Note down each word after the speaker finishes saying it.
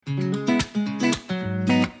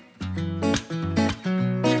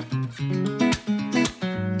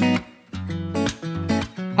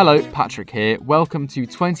Hello, Patrick here. Welcome to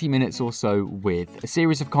 20 Minutes or So With, a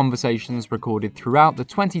series of conversations recorded throughout the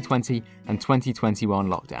 2020 and 2021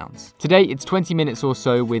 lockdowns. Today it's 20 Minutes or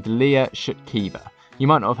So with Leah Shutkeva. You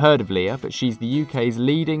might not have heard of Leah, but she's the UK's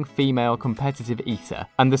leading female competitive eater,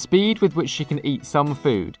 and the speed with which she can eat some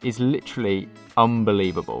food is literally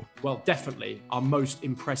unbelievable. Well, definitely our most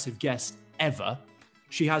impressive guest ever.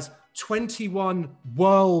 She has 21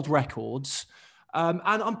 world records. And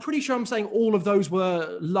I'm pretty sure I'm saying all of those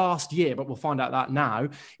were last year, but we'll find out that now.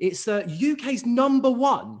 It's UK's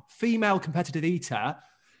 #1 female competitive eater,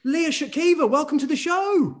 Leah Shutkeva. Welcome to the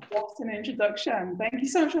show. What an introduction. Thank you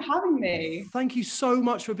so much for having me. Thank you so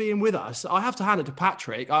much for being with us. I have to hand it to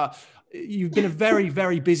Patrick. You've been a very,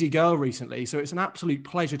 very busy girl recently, so it's an absolute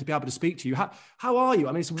pleasure to be able to speak to you. How are you?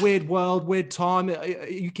 I mean, it's a weird world, weird time. Are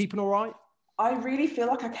you keeping all right? I really feel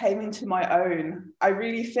like I came into my own. I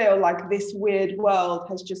really feel like this weird world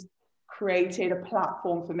has just created a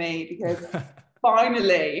platform for me because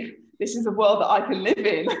finally, this is a world that I can live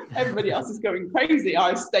in. Everybody else is going crazy.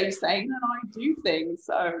 I stay sane and I do things.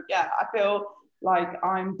 So yeah, I feel like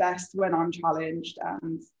I'm best when I'm challenged,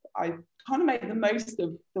 and I kind of make the most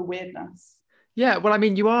of the weirdness. Yeah, well, I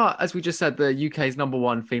mean, you are, as we just said, the UK's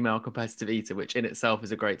 #1 female competitive eater, which in itself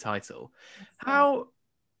is a great title.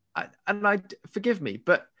 Forgive me,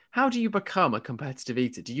 but how do you become a competitive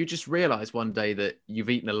eater? Do you just realise one day that you've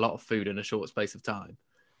eaten a lot of food in a short space of time?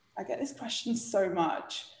 I get this question so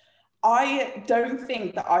much. I don't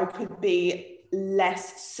think that I could be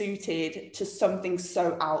less suited to something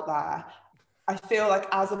so out there. I feel like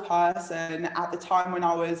as a person at the time when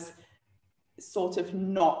I was sort of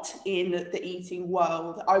not in the eating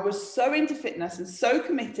world, I was so into fitness and so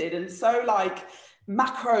committed and so like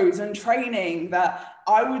macros and training that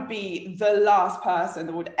I would be the last person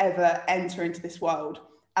that would ever enter into this world.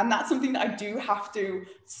 And that's something that I do have to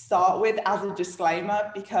start with as a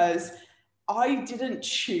disclaimer, because I didn't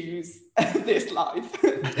choose this life.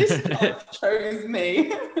 This life chose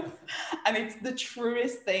me. And it's the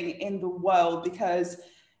truest thing in the world, because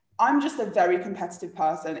I'm just a very competitive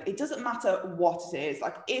person. It doesn't matter what it is.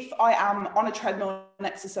 Like if I am on a treadmill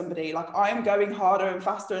next to somebody, like I am going harder and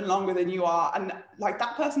faster and longer than you are. And like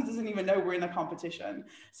that person doesn't even know we're in a competition.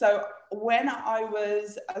 So when I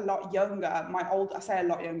was a lot younger, I say a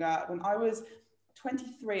lot younger, when I was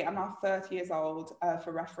 23, I'm now 30 years old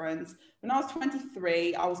for reference. When I was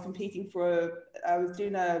 23, I was I was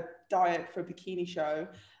doing a diet for a bikini show.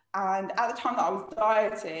 And at the time that I was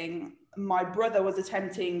dieting, my brother was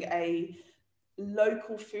attempting a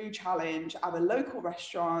local food challenge at a local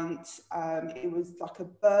restaurant. It was like a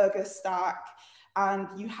burger stack, and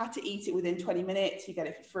you had to eat it within 20 minutes. You get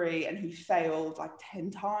it for free, and he failed like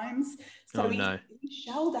 10 times. So he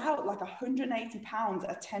shelled out like £180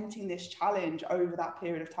 attempting this challenge over that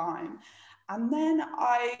period of time. And then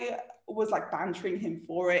I was like bantering him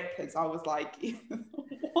for it, because I was like,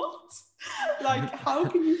 what? Like, how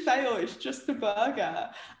can you fail? It's just a burger.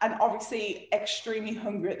 And obviously extremely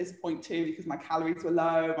hungry at this point too, because my calories were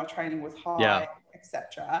low, my training was high,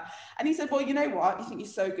 etc. And he said, well, you know what? You think you're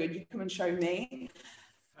so good, you come and show me.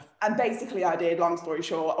 And basically I did, long story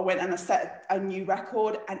short, I went and I set a new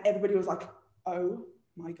record, and everybody was like, oh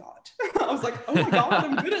my God. I was like, oh my God,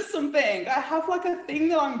 I'm good at something. I have like a thing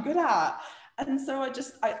that I'm good at. And so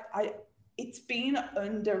it's been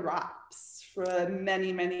under wraps for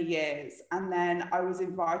many, many years. And then I was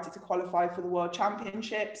invited to qualify for the World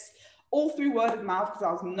Championships, all through word of mouth, because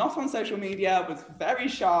I was not on social media, I was very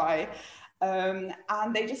shy. And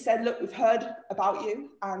they just said, look, we've heard about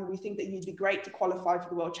you, and we think that you'd be great to qualify for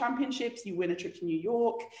the World Championships. You win a trip to New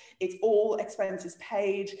York. It's all expenses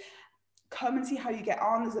paid. Come and see how you get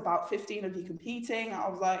on. There's about 15 of you competing. I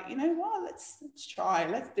was like, you know what, let's try,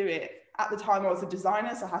 let's do it. At the time I was a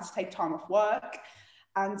designer, so I had to take time off work.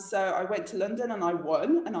 And so I went to London and I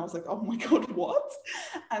won, and I was like, oh my God, what?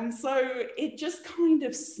 And so it just kind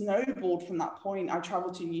of snowballed from that point. I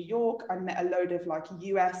traveled to New York. I met a load of like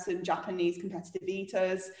US and Japanese competitive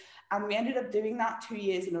eaters, and we ended up doing that 2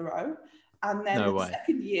 years in a row. And then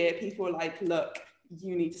second year, people were like, look,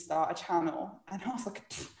 you need to start a channel. And I was like,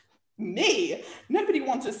 me? Nobody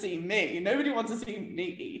wants to see me. Nobody wants to see me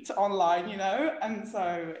eat online, you know? And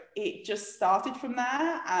so it just started from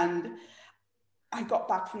there. And I got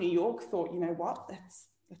back from New York, thought, you know what,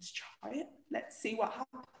 let's try it. Let's see what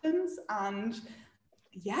happens. And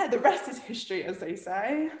yeah, the rest is history, as they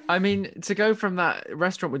say. I mean, to go from that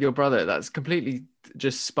restaurant with your brother, that's completely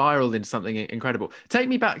just spiraled into something incredible. Take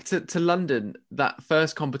me back to London, that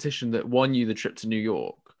first competition that won you the trip to New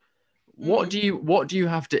York. What do you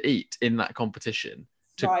have to eat in that competition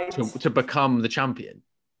to become the champion?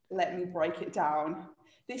 Let me break it down.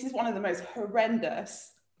 This is one of the most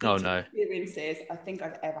horrendous Oh no. Experiences I think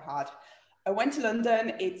I've ever had. I went to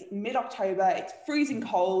London, it's mid-October, it's freezing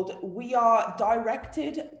cold. We are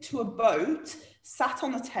directed to a boat, sat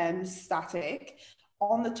on the Thames, static.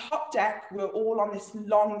 On the top deck, we're all on this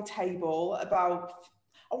long table, about,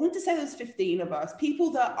 I want to say there's 15 of us, people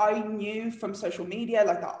that I knew from social media,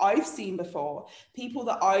 like that I've seen before, people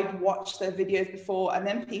that I'd watched their videos before, and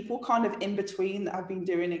then people kind of in between that have been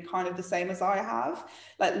doing it kind of the same as I have,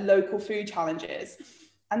 like local food challenges.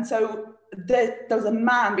 And so there was a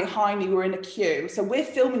man behind me, we're in a queue. So we're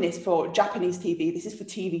filming this for Japanese TV. This is for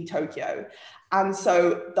TV Tokyo. And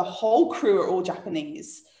so the whole crew are all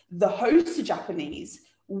Japanese. The hosts are Japanese.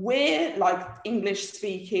 We're like English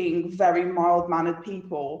speaking, very mild mannered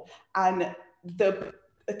people. And the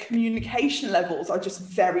communication levels are just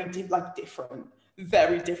very different.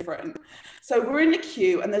 Very different. So we're in the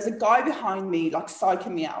queue and there's a guy behind me like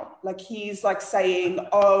psyching me out. Like he's like saying,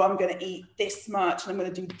 oh, I'm going to eat this much and I'm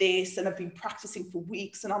going to do this. And I've been practicing for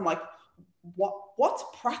weeks. And I'm like, what's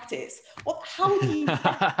practice? How do you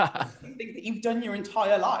practice something that you've done your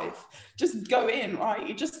entire life? Just go in, right?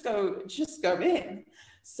 You just go in.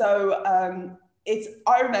 So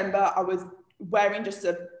I remember I was wearing just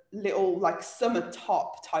a little like summer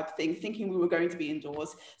top type thing, thinking we were going to be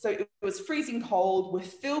indoors. So it was freezing cold. We're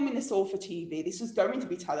filming this all for TV. This was going to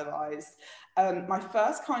be televised. My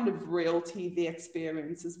first kind of real TV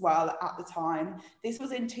experience as well at the time. This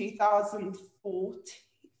was in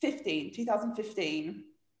 2015.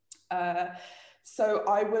 So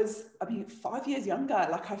I was, 5 years younger.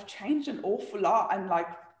 Like I've changed an awful lot, and like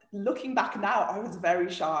looking back now, I was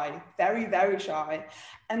very shy, very, very shy.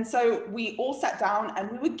 And so we all sat down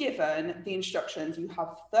and we were given the instructions. You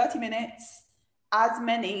have 30 minutes, as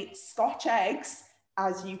many Scotch eggs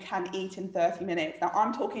as you can eat in 30 minutes. Now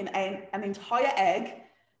I'm talking an entire egg,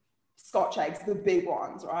 Scotch eggs, the big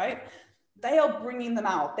ones, right? They are bringing them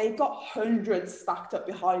out. They've got hundreds stacked up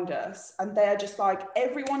behind us. And they're just like,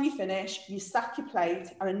 everyone you finish, you stack your plate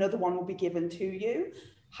and another one will be given to you.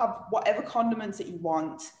 Have whatever condiments that you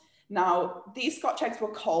want. Now, these Scotch eggs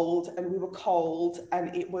were cold and we were cold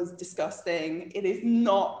and it was disgusting. It is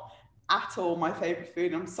not at all my favorite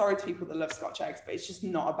food. I'm sorry to people that love Scotch eggs, but it's just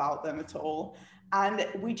not about them at all. And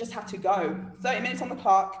we just had to go. 30 minutes on the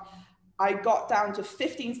clock. I got down to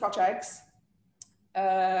 15 Scotch eggs.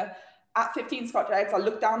 At 15 Scotch eggs, I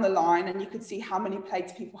looked down the line and you could see how many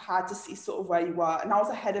plates people had to see sort of where you were. And I was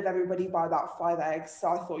ahead of everybody by about 5 eggs. So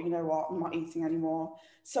I thought, you know what, I'm not eating anymore.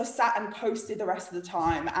 So I sat and coasted the rest of the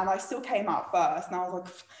time and I still came out first. And I was like,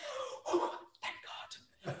 oh, thank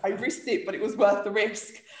God. I risked it, but it was worth the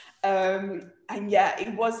risk. And yeah,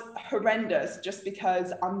 it was horrendous just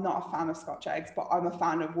because I'm not a fan of Scotch eggs, but I'm a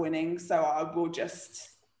fan of winning. So I'll just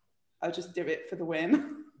do it for the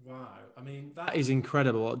win. Wow. I mean, that is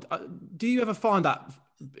incredible. Do you ever find that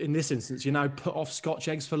in this instance, you know, put off Scotch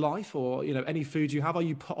eggs for life, or, you know, any food you have, are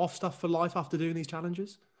you put off stuff for life after doing these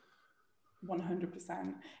challenges?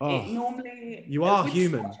 100%. Oh, it normally, you are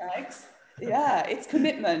human. Scotch eggs, yeah, it's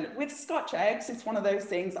commitment. With Scotch eggs, it's one of those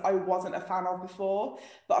things I wasn't a fan of before,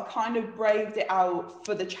 but I kind of braved it out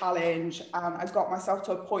for the challenge. And I got myself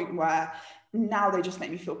to a point where now they just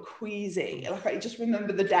make me feel queasy. Like I just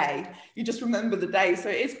remember the day. You just remember the day. So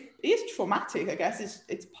it is traumatic, I guess.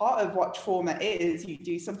 It's part of what trauma is. You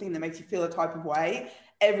do something that makes you feel a type of way.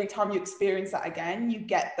 Every time you experience that again, you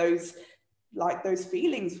get those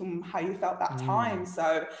feelings from how you felt that time.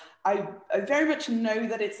 So I very much know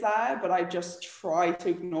that it's there, but I just try to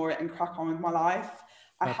ignore it and crack on with my life.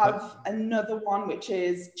 I have another one, which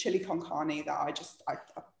is chili con carne, that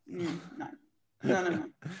no.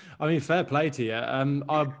 I mean, fair play to you.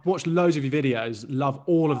 I've watched loads of your videos, love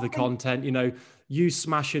all of the content, you know, you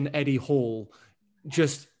smashing Eddie Hall,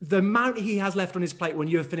 just the amount he has left on his plate when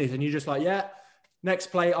you're finished and you're just like, yeah, next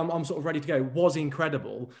plate, I'm sort of ready to go, was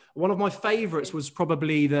incredible. One of my favorites was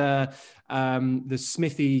probably the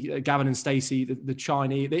Smithy, Gavin and Stacey,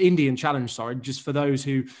 the Indian challenge, sorry, just for those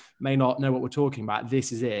who may not know what we're talking about,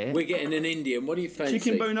 this is it. We're getting an Indian. What do you fancy?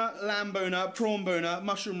 Chicken boner, lamb boner, prawn boner,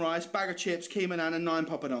 mushroom rice, bag of chips, keema naan and 9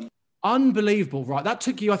 papadum. Unbelievable, right? That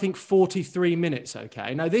took you, I think, 43 minutes.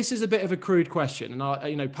 Okay. Now, this is a bit of a crude question.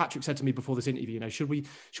 And Patrick said to me before this interview, should we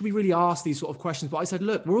really ask these sort of questions? But I said,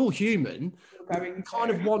 look, we're all human. We kind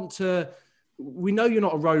of want to, we know you're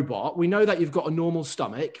not a robot. We know that you've got a normal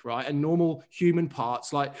stomach, right? And normal human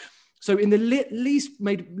parts. So in the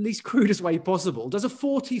least crudest way possible, does a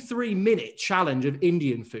 43-minute challenge of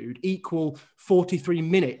Indian food equal 43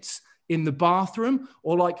 minutes in the bathroom?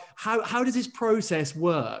 Or how does this process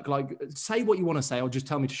work? Say what you want to say or just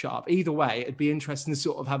tell me to shut up. Either way, it'd be interesting to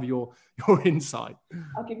sort of have your insight.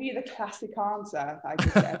 I'll give you the classic answer that I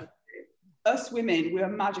just said. us women, we're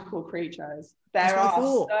magical creatures. That's There what I are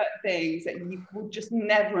thought. certain things that you will just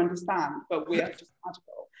never understand, but we are just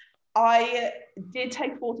magical. I did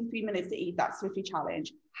take 43 minutes to eat that Swiftly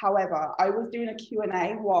challenge. However, I was doing a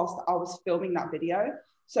Q&A whilst I was filming that video.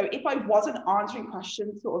 So if I wasn't answering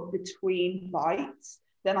questions sort of between bites,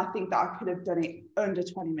 then I think that I could have done it under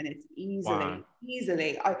 20 minutes easily. Wow.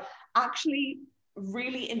 Easily. I actually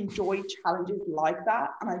really enjoy challenges like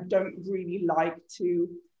that. And I don't really like to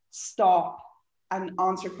stop and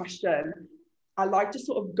answer a question. I like to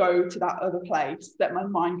sort of go to that other place that my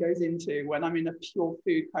mind goes into when I'm in a pure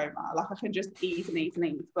food coma. Like I can just eat and eat and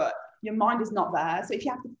eat, but your mind is not there. So if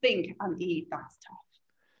you have to think and eat, that's tough.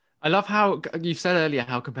 I love how you said earlier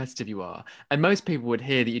how competitive you are. And most people would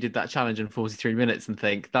hear that you did that challenge in 43 minutes and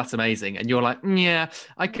think, that's amazing. And you're like, yeah,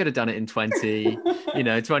 I could have done it in 20,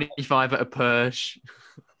 25 at a push.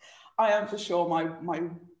 I am for sure my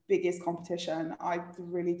biggest competition. I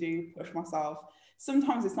really do push myself.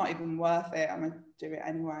 Sometimes it's not even worth it. I'm going to do it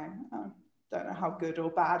anyway. Don't know how good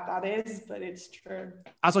or bad that is, but it's true.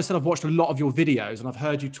 As I said, I've watched a lot of your videos and I've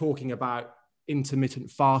heard you talking about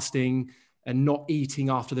intermittent fasting and not eating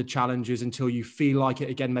after the challenges until you feel like it.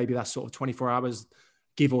 Again, maybe that's sort of 24 hours,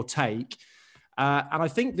 give or take. And I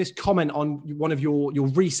think this comment on one of your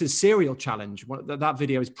Reese's cereal challenge, that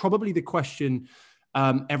video is probably the question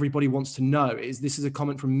everybody wants to know. This is a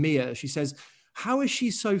comment from Mia. She says, how is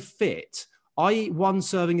she so fit? I eat one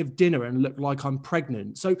serving of dinner and look like I'm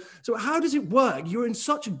pregnant. So how does it work? You're in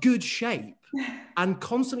such good shape and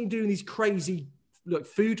constantly doing these crazy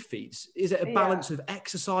food feeds. Is it a balance of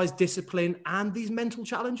exercise, discipline, and these mental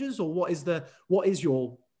challenges, or what does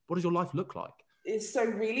your life look like? So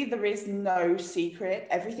really, there is no secret.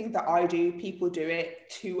 Everything that I do, people do it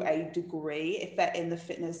to a degree. If they're in the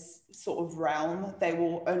fitness sort of realm, they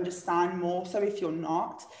will understand more. So if you're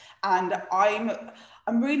not, and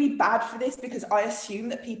I'm really bad for this because I assume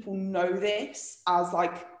that people know this as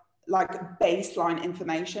like baseline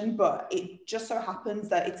information, but it just so happens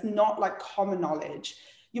that it's not like common knowledge.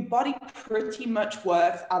 Your body pretty much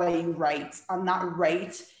works at a rate, and that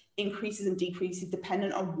rate increases and decreases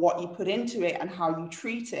dependent on what you put into it and how you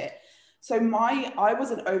treat it. So I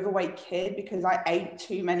was an overweight kid because I ate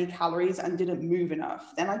too many calories and didn't move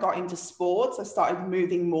enough. Then I got into sports. I started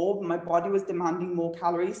moving more, but my body was demanding more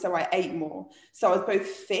calories, so I ate more. So I was both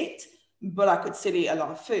fit, but I could still eat a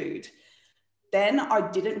lot of food. Then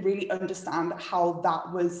I didn't really understand how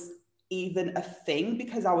that was even a thing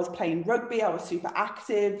because I was playing rugby, I was super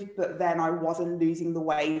active, but then I wasn't losing the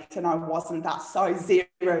weight and I wasn't that size 0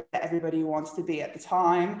 that everybody wants to be at the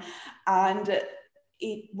time. And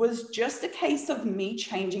it was just a case of me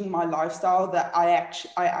changing my lifestyle that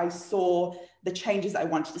I saw the changes that I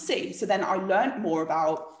wanted to see. So then I learned more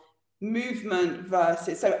about movement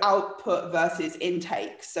so output versus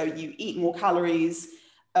intake. So you eat more calories,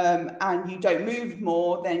 and you don't move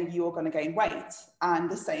more, then you're going to gain weight. And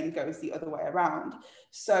the same goes the other way around.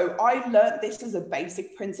 So I learned this as a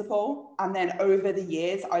basic principle. And then over the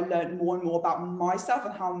years, I learned more and more about myself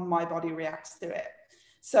and how my body reacts to it.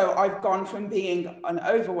 So I've gone from being an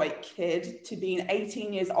overweight kid to being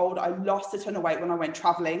 18 years old. I lost a ton of weight when I went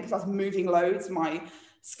traveling because I was moving loads. My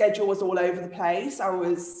schedule was all over the place. I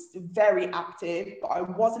was very active, but I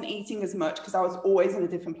wasn't eating as much because I was always in a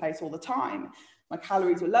different place all the time. My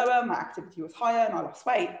calories were lower, my activity was higher, and I lost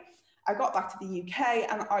weight. I got back to the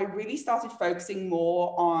UK and I really started focusing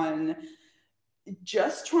more on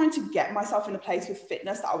just trying to get myself in a place with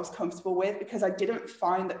fitness that I was comfortable with, because I didn't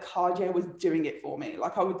find that cardio was doing it for me.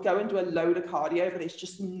 Like I would go and do a load of cardio, but it's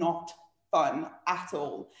just not fun at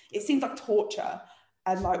all. It seems like torture.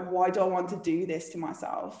 And like, why do I want to do this to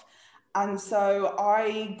myself? And so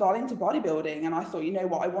I got into bodybuilding and I thought, you know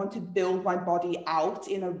what, I want to build my body out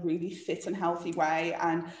in a really fit and healthy way.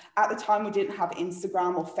 And at the time we didn't have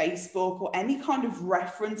Instagram or Facebook or any kind of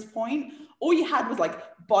reference point. All you had was like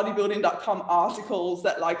bodybuilding.com articles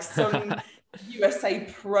that like some USA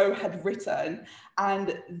pro had written,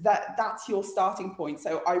 and that's your starting point.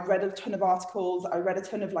 So I read a ton of articles. I read a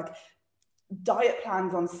ton of like diet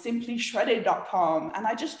plans on simplyshredded.com, and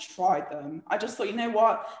I just tried them. I just thought, you know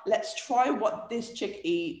what, let's try what this chick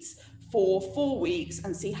eats for 4 weeks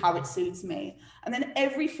and see how it suits me. And then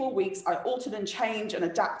every 4 weeks I altered and changed and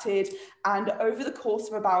adapted, and over the course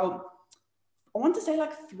of about, I want to say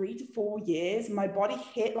like 3 to 4 years, my body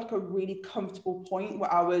hit like a really comfortable point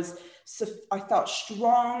where I felt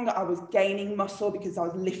strong, I was gaining muscle because I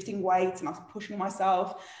was lifting weights and I was pushing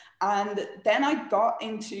myself. And then I got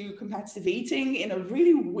into competitive eating in a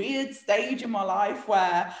really weird stage in my life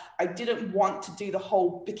where I didn't want to do the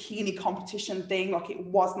whole bikini competition thing. Like it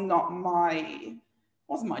wasn't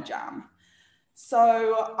my jam.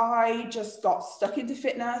 So I just got stuck into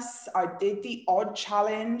fitness. I did the odd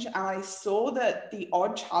challenge and I saw that the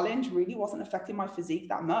odd challenge really wasn't affecting my physique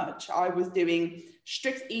that much. I was doing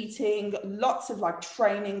strict eating, lots of like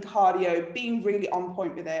training, cardio, being really on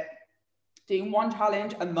point with it, doing one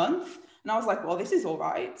challenge a month. And I was like, well, this is all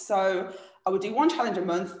right. So I would do one challenge a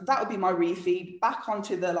month. That would be my refeed back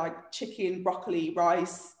onto the like chicken, broccoli,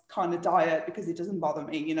 rice kind of diet because it doesn't bother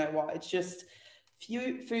me. You know what? It's just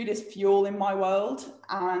food is fuel in my world.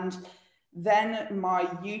 And then my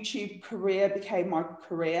YouTube career became my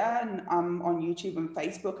career, and I'm on YouTube and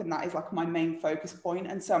Facebook, and that is like my main focus point.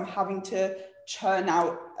 And so I'm having to churn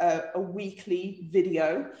out a weekly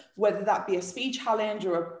video, whether that be a speed challenge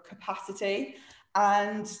or a capacity.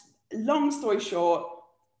 And long story short,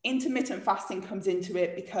 intermittent fasting comes into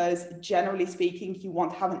it because generally speaking, you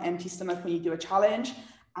want to have an empty stomach when you do a challenge.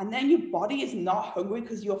 And then your body is not hungry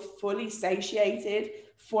because you're fully satiated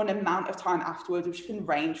for an amount of time afterwards, which can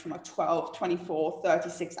range from like 12, 24,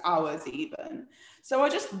 36 hours even. So I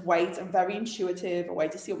just wait. I'm very intuitive. I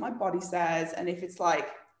wait to see what my body says. And if it's like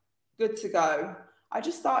good to go, I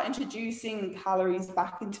just start introducing calories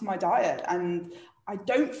back into my diet. And I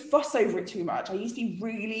don't fuss over it too much. I used to be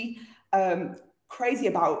really crazy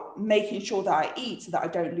about making sure that I eat so that I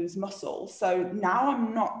don't lose muscle. So now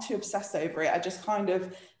I'm not too obsessed over it. I just kind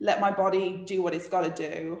of let my body do what it's got to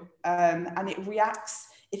do. And it reacts.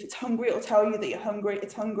 If it's hungry, it'll tell you that you're hungry,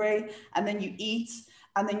 it's hungry. And then you eat,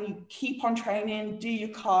 and then you keep on training, do your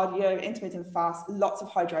cardio, intermittent fast, lots of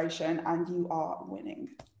hydration, and you are winning.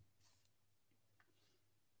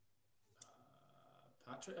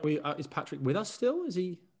 Patrick, is Patrick with us still? Is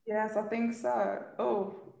he? Yes, I think so.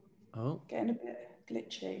 Oh, getting a bit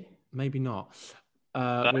glitchy. Maybe not.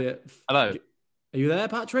 Hello. Are you there,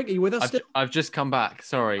 Patrick? Are you with us still? I've just come back.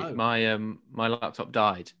 Sorry, Oh. my laptop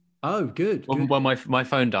died. Oh, good. Well, my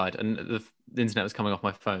phone died, and the internet was coming off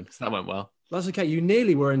my phone, so that went well. That's okay. You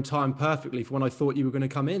nearly were in time perfectly for when I thought you were going to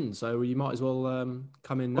come in, so you might as well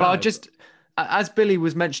come in now. Well, as Billy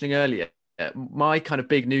was mentioning earlier, my kind of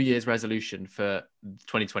big New Year's resolution for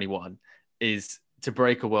 2021 is to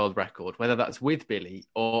break a world record, whether that's with Billy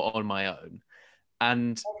or on my own.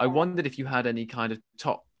 And I wondered if you had any kind of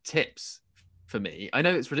top tips for me. I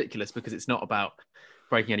know it's ridiculous because it's not about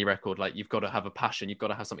breaking any record. Like, you've got to have a passion, you've got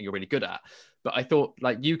to have something you're really good at. But I thought,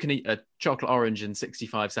 like, you can eat a chocolate orange in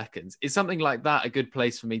 65 seconds. Is something like that a good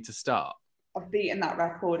place for me to start? I've beaten that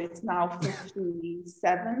record. It's now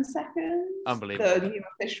 57 seconds. Unbelievable. The new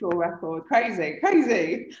official record.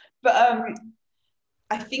 Crazy. But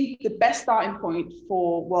I think the best starting point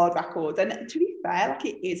for world records, and to be fair, like,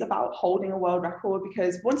 it is about holding a world record,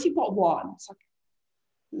 because once you've got one, it's like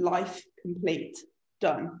life complete,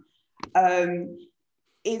 done.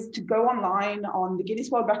 Is to go online on the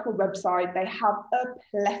Guinness World Record website. They have a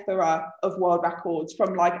plethora of world records,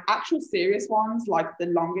 from like actual serious ones, like the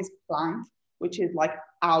longest plank, which is like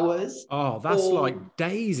hours. Oh, that's like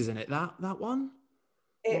days, isn't it? That one?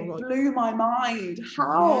 It blew my mind.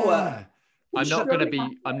 How? Yeah. I'm not going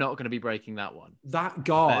to be breaking that one. That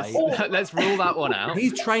guy. Let's rule that one out.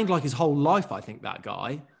 He's trained like his whole life, I think, that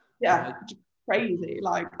guy. Yeah. Crazy.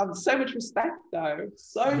 Like, I've so much respect though.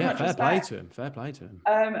 Much fair respect. Fair play to him.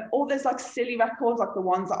 All those like silly records, like the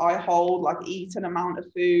ones that I hold, like eat an amount of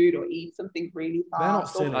food or eat something really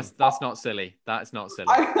fast. They're not silly. That's not silly. That's not silly.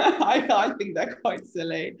 I think they're quite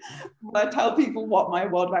silly. When I tell people what my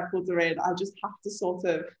world records are in, I just have to sort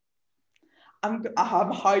of, I'm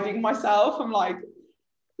hiding myself. I'm like,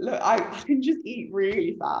 look, I can just eat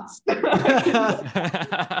really fast.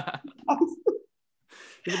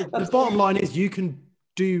 The bottom line is, you can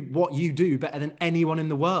do what you do better than anyone in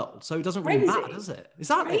the world. So it doesn't really matter, does it? Is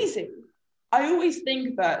that crazy? I always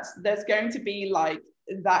think that there's going to be like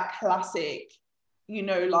that classic, you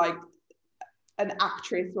know, like an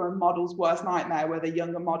actress or a model's worst nightmare, where the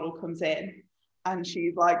younger model comes in and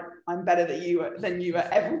she's like, I'm better than you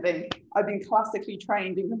at everything. I've been classically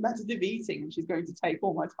trained in competitive eating, and she's going to take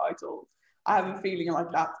all my titles. I have a feeling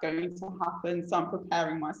like that's going to happen. So I'm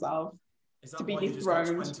preparing myself to be dethroned.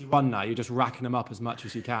 21 now, you're just racking them up as much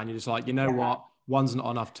as you can. You're just like, you know what? One's not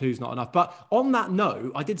enough, two's not enough. But on that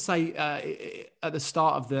note, I did say at the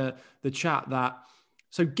start of the chat that,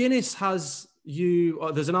 so Guinness has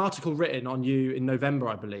there's an article written on you in November,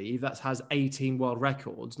 I believe, that has 18 world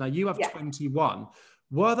records. Now you have 21.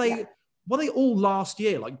 Were they all last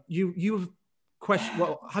year? Like you've questioned,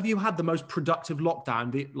 well, have you had the most productive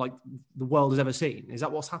lockdown the world has ever seen? Is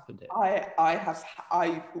that what's happened here?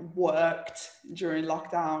 I worked during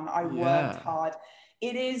lockdown. I worked hard.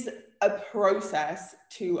 It is a process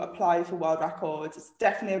to apply for world records. It's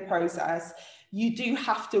definitely a process. You do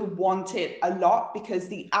have to want it a lot, because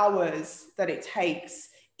the hours that it takes,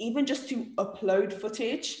 even just to upload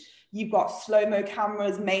footage, you've got slow-mo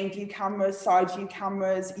cameras, main view cameras, side view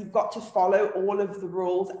cameras. You've got to follow all of the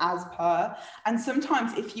rules as per. And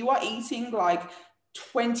sometimes if you are eating like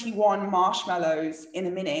 21 marshmallows in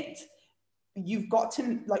a minute, you've got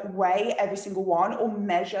to like weigh every single one or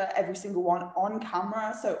measure every single one on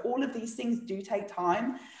camera. So all of these things do take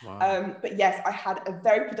time. Wow. But yes, I had a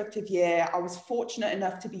very productive year. I was fortunate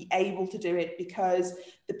enough to be able to do it because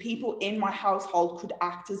the people in my household could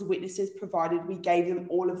act as witnesses, provided we gave them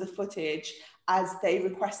all of the footage as they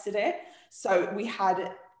requested it. So we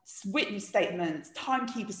had witness statements,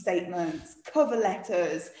 timekeeper statements, cover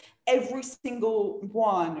letters. Every single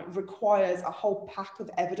one requires a whole pack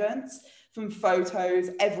of evidence, from photos,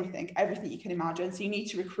 everything you can imagine. So you need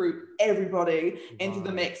to recruit everybody into the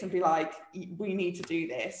mix and be like, we need to do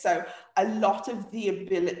this. So a lot of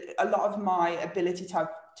my ability to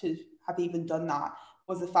have even done that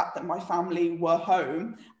was the fact that my family were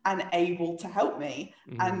home and able to help me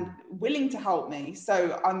and willing to help me.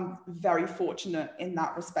 So I'm very fortunate in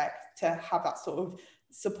that respect to have that sort of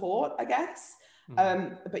support, I guess.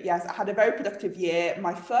 But yes, I had a very productive year.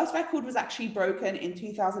 My first record was actually broken in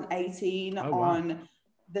 2018 on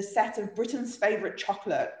the set of Britain's Favourite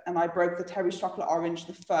Chocolate, and I broke the Terry's Chocolate Orange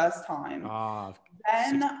the first time.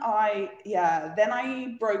 Then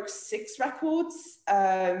I broke 6 records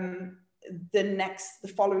the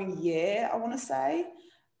following year, I want to say.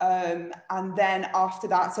 And then after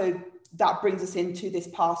that, so that brings us into this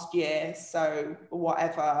past year. So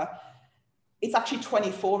whatever. It's actually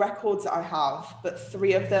 24 records that I have, but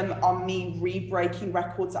 3 of them are me re-breaking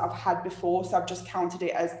records that I've had before. So I've just counted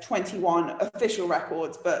it as 21 official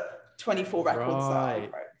records, but 24 records that I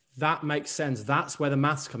broke. That makes sense. That's where the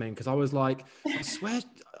maths come in, because I was like, I swear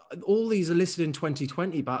all these are listed in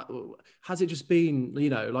 2020, but has it just been,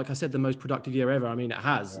 like I said, the most productive year ever? I mean, it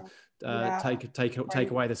has.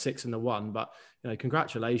 Take away the 6 and the 1, but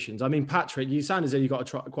congratulations. I mean, Patrick, you sound as though you've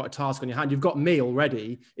got quite a task on your hand. You've got me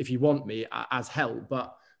already if you want me as help,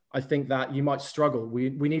 but I think that you might struggle. We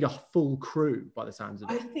need a full crew by the sounds of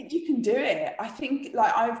it. I think you can do it. I think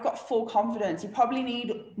I've got full confidence. You probably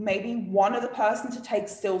need maybe one other person to take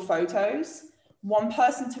still photos, one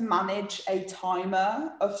person to manage a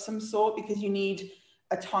timer of some sort, because you need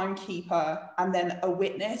a timekeeper and then a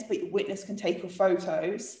witness, but your witness can take your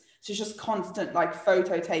photos. So it's just constant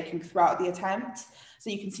photo taking throughout the attempt.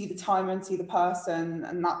 So you can see the timer and see the person,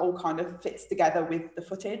 and that all kind of fits together with the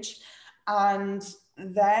footage. And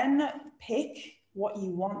then pick what you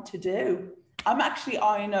want to do. I'm actually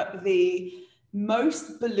eyeing up the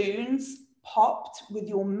most balloons popped with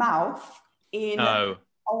your mouth in, I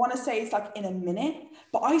want to say it's in a minute,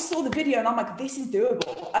 but I saw the video and I'm like, this is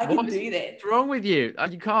doable. I can do this. What's wrong with you?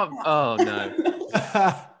 You can't, oh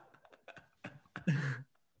no.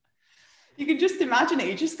 You can just imagine it.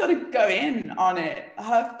 You just got to go in on it.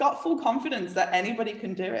 I've got full confidence that anybody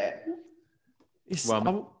can do it.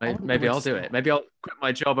 Maybe I'll do it. Maybe I'll quit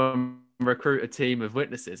my job and recruit a team of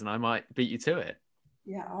witnesses, and I might beat you to it.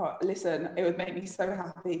 Yeah. Oh, listen, it would make me so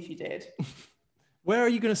happy if you did. Where are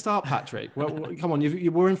you going to start, Patrick? Well, come on,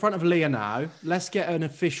 we're in front of Leah now. Let's get an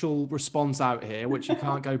official response out here, which you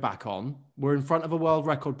can't go back on. We're in front of a world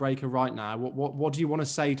record breaker right now. What do you want to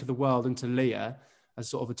say to the world and to Leah as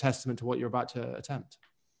sort of a testament to what you're about to attempt?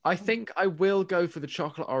 I think I will go for the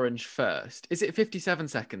chocolate orange first. Is it 57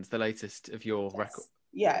 seconds, the latest of your record?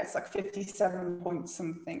 Yeah, it's 57 point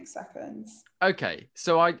something seconds. Okay,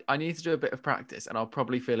 so I need to do a bit of practice and I'll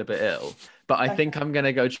probably feel a bit ill, but I think I'm going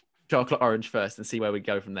to go chocolate orange first and see where we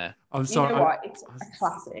go from there. I'm sorry. You know what? It's a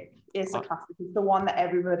classic. It's a classic. It's the one that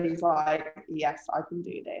everybody's like, yes, I can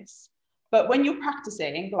do this. But when you're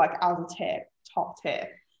practicing, as a top tip,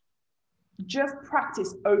 just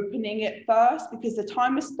practice opening it first, because the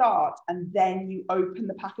timer starts and then you open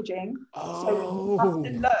the packaging. So you have to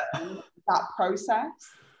learn that process.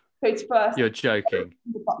 So it's first. You're joking.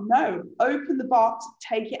 Open the box,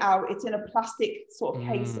 take it out. It's in a plastic sort of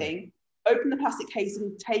casing. Open the plastic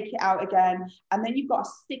casing, take it out again. And then you've got a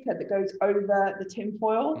sticker that goes over the tin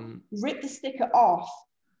foil. Rip the sticker off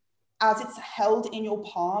as it's held in your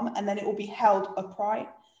palm, and then it will be held upright.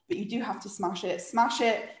 But you do have to smash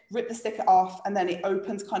it, rip the sticker off, and then it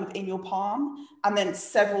opens kind of in your palm, and then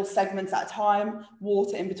several segments at a time,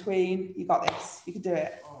 water in between. You got this. You can do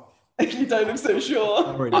it. You don't look so sure.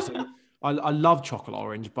 I love chocolate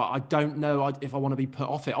orange, but I don't know if I want to be put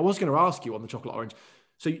off it. I was going to ask you on the chocolate orange.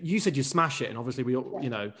 So you said you smash it, and obviously we all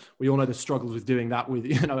know the struggles with doing that with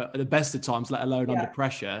at the best of times, let alone under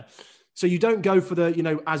pressure. So you don't go for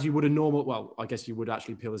the, as you would a normal, well, I guess you would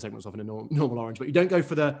actually peel the segments off in a normal orange, but you don't go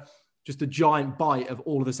for just the giant bite of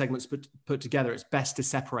all of the segments put together. It's best to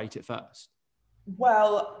separate it first.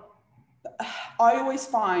 Well, I always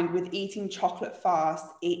find with eating chocolate first,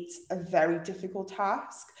 it's a very difficult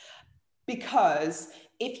task, because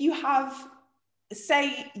if you have,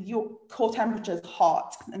 say your core temperature is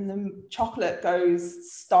hot and the chocolate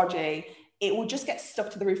goes stodgy, it will just get stuck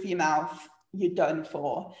to the roof of your mouth. You're done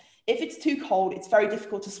for. If it's too cold, it's very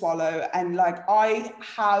difficult to swallow. And like, I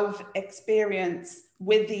have experience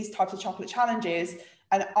with these types of chocolate challenges,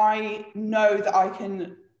 and I know that I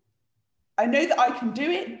can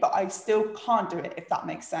do it, but I still can't do it, if that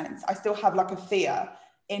makes sense. I still have like a fear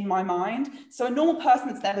in my mind. So a normal person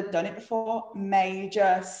that's never done it before may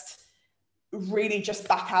really just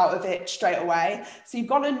back out of it straight away. So you've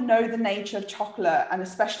got to know the nature of chocolate, and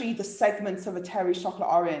especially the segments of a Terry's chocolate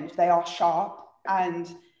orange. They are sharp,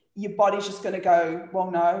 and your body's just going to go,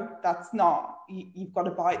 well, no, that's not. You've got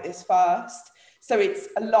to bite this first. So it's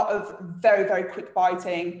a lot of very, very quick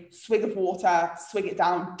biting, swig of water, swig it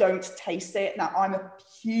down, don't taste it. Now, I'm a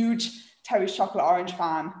huge Terry's chocolate orange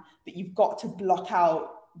fan, but you've got to block out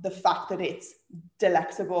the fact that it's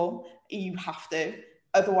delectable. You have to.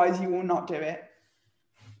 Otherwise, you will not do it.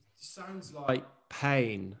 Sounds like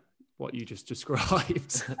pain, what you just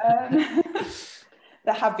described.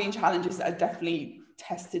 There have been challenges that have definitely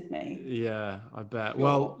tested me. Yeah, I bet.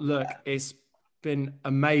 Well, look, it's been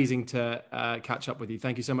amazing to catch up with you.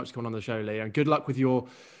 Thank you so much for coming on the show, Leah. And good luck with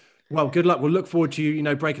good luck. We'll look forward to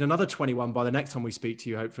you, breaking another 21 by the next time we speak to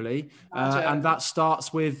you, hopefully. And that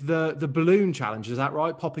starts with the balloon challenge. Is that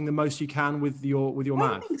right? Popping the most you can with your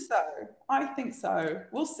mouth. I think so.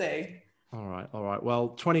 We'll see. All right. Well,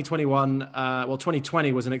 2020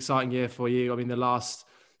 was an exciting year for you. I mean, the last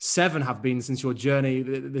 7 have been since your journey,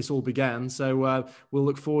 this all began. So we'll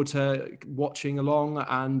look forward to watching along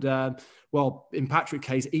and, in Patrick's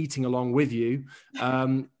case, eating along with you.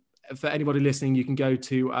 For anybody listening, you can go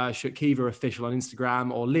to Shutkiva Official on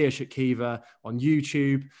Instagram, or Leah Shutkiva on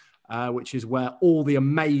YouTube, which is where all the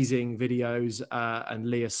amazing videos and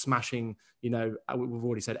Leah smashing, we've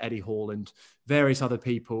already said Eddie Hall and various other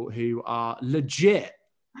people who are legit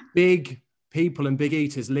big people and big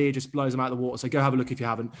eaters. Leah just blows them out of the water. So go have a look if you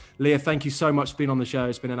haven't. Leah, thank you so much for being on the show.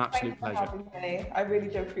 It's been an absolute pleasure. Thanks for having me. I really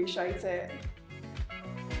do appreciate it.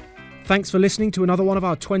 Thanks for listening to another one of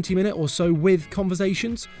our 20-minute or so with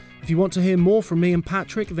conversations. If you want to hear more from me and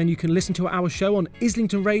Patrick, then you can listen to our show on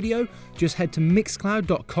Islington Radio. Just head to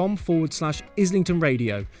mixcloud.com/Islington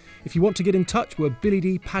Radio. If you want to get in touch, we're Billy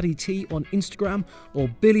D Paddy T on Instagram or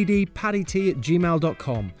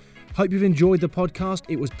billydpaddyt@gmail.com. Hope you've enjoyed the podcast.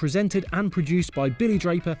 It was presented and produced by Billy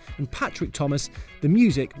Draper and Patrick Thomas. The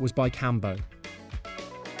music was by Cambo.